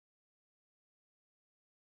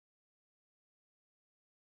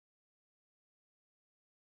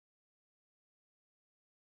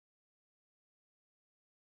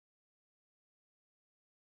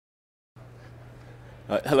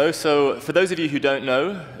Hello. So for those of you who don't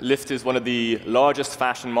know, Lyst is one of the largest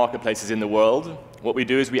fashion marketplaces in the world. What we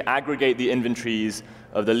do is we aggregate the inventories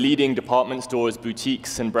of the leading department stores,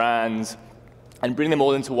 boutiques, and brands, and bring them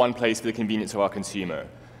all into one place for the convenience of our consumer.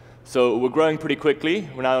 So we're growing pretty quickly.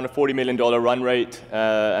 We're now on a $40 million run rate,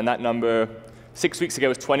 and that number 6 weeks ago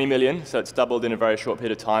was 20 million, so it's doubled in a very short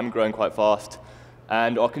period of time, growing quite fast.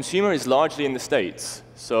 And our consumer is largely in the States.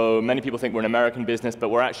 So many people think we're an American business, but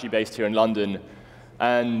we're actually based here in London.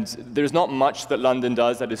 And there's not much that London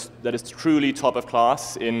does that is truly top of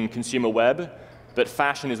class in consumer web, but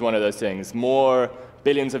fashion is one of those things. More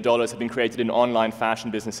billions of dollars have been created in online fashion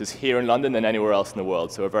businesses here in London than anywhere else in the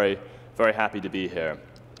world, so we're very, very happy to be here.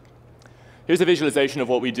 Here's a visualization of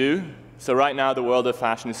what we do. So right now, the world of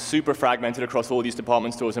fashion is super fragmented across all these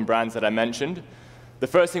department stores and brands that I mentioned. The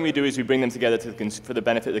first thing we do is we bring them together for the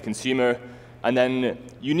benefit of the consumer, and then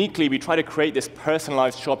uniquely, we try to create this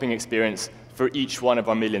personalized shopping experience for each one of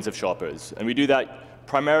our millions of shoppers. And we do that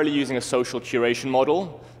primarily using a social curation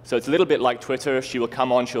model. So it's a little bit like Twitter. She will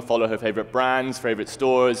come on, she'll follow her favorite brands, favorite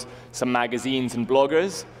stores, some magazines and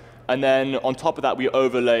bloggers. And then on top of that, we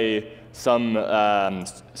overlay some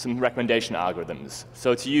recommendation algorithms.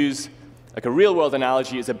 So to use like a real world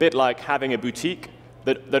analogy, it's a bit like having a boutique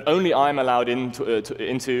that only I'm allowed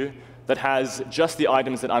into that has just the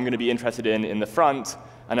items that I'm going to be interested in the front.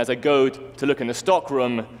 And as I go to look in the stock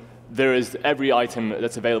room, there is every item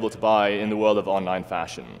that's available to buy in the world of online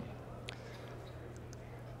fashion.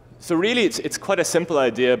 So really, it's quite a simple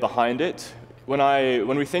idea behind it.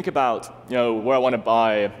 When we think about where I want to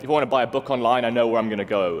buy, if I want to buy a book online, I know where I'm going to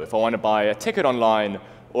go. If I want to buy a ticket online,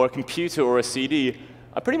 or a computer, or a CD,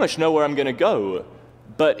 I pretty much know where I'm going to go.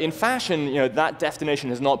 But in fashion, that destination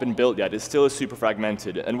has not been built yet. It still is super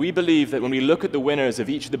fragmented. And we believe that when we look at the winners of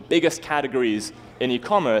each of the biggest categories in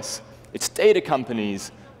e-commerce, it's data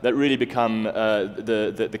companies that really become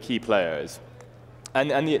the key players.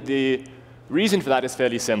 And the reason for that is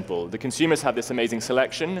fairly simple. The consumers have this amazing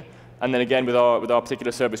selection, and then again, with our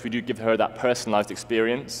particular service, we do give her that personalized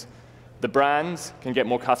experience. The brands can get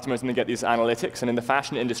more customers and they get these analytics, and in the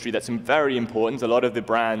fashion industry, that's very important. A lot of the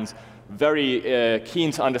brands very keen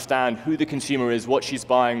to understand who the consumer is, what she's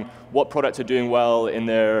buying, what products are doing well in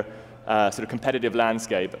their sort of competitive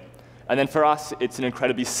landscape. And then for us, it's an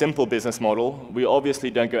incredibly simple business model. We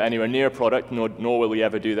obviously don't go anywhere near a product, nor will we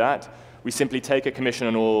ever do that. We simply take a commission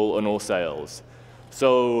on all sales.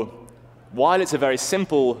 So while it's a very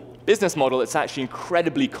simple business model, it's actually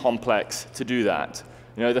incredibly complex to do that.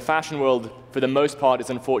 The fashion world, for the most part, is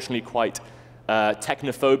unfortunately quite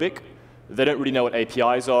technophobic. They don't really know what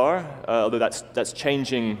APIs are, although that's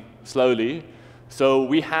changing slowly. So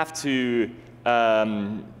we have to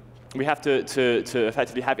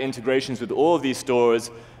effectively have integrations with all of these stores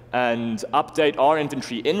and update our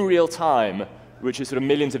inventory in real time, which is sort of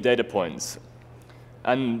millions of data points.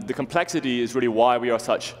 And the complexity is really why we are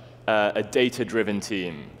such a data-driven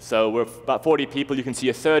team. So we're about 40 people. You can see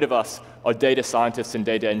a third of us are data scientists and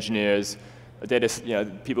data engineers,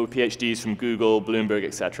 people with PhDs from Google, Bloomberg,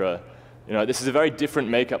 et cetera. This is a very different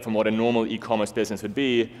makeup from what a normal e-commerce business would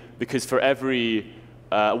be, because for every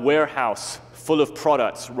warehouse full of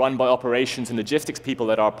products run by operations and logistics people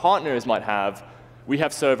that our partners might have, we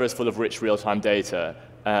have servers full of rich real-time data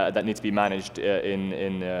that need to be managed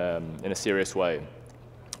in a serious way.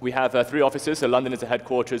 We have 3 offices, so London is the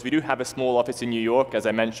headquarters. We do have a small office in New York. As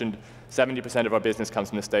I mentioned, 70% of our business comes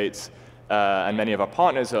from the States, and many of our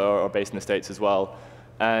partners are based in the States as well.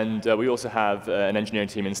 And we also have an engineering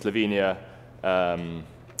team in Slovenia.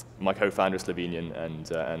 My co-founder is Slovenian, and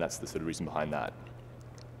that's the sort of reason behind that.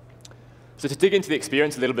 So to dig into the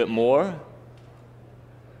experience a little bit more,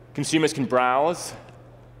 consumers can browse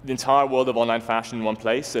the entire world of online fashion in one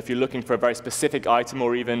place. So if you're looking for a very specific item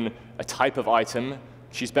or even a type of item,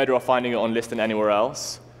 she's better off finding it on Lyst than anywhere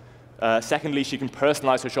else. Secondly, she can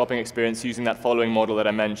personalize her shopping experience using that following model that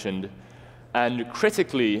I mentioned. And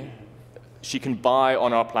critically, she can buy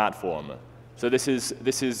on our platform. So this is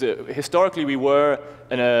historically, we were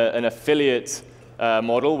an affiliate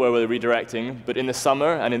model where we're redirecting, but in the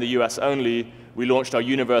summer, and in the US only, we launched our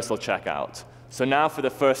universal checkout. So now, for the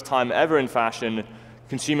first time ever in fashion,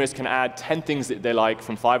 consumers can add 10 things that they like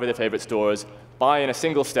from 5 of their favorite stores, buy in a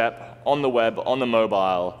single step, on the web, on the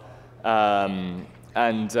mobile, and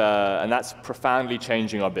that's profoundly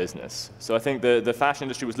changing our business. So I think the fashion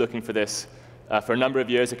industry was looking for this for a number of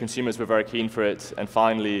years. The consumers were very keen for it, and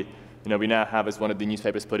finally, we now have, as one of the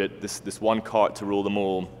newspapers put it, this one cart to rule them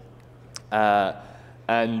all.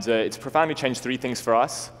 It's profoundly changed 3 things for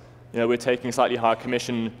us. We're taking a slightly higher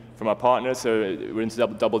commission from our partners, so we're into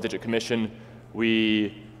double-digit commission.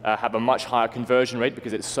 We have a much higher conversion rate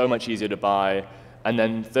because it's so much easier to buy. And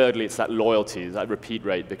then thirdly, it's that loyalty, that repeat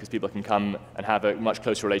rate, because people can come and have a much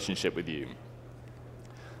closer relationship with you.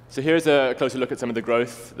 So here's a closer look at some of the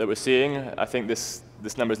growth that we're seeing. I think this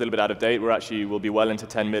number is a little bit out of date. We'll be well into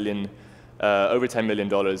 $10 million, over $10 million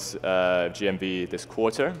GMV this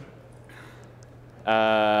quarter.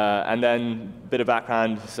 And then a bit of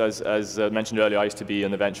background. So as mentioned earlier, I used to be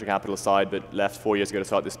on the venture capital side, but left 4 years ago to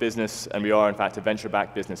start this business. And we are, in fact, a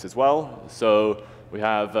venture-backed business as well. So we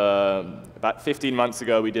have, about 15 months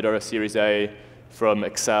ago, we did our Series A from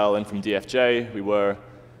Excel and from DFJ. We were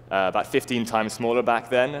about 15 times smaller back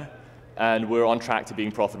then. And we're on track to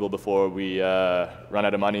being profitable before we run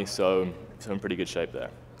out of money. So in pretty good shape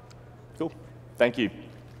there. Cool. Thank you.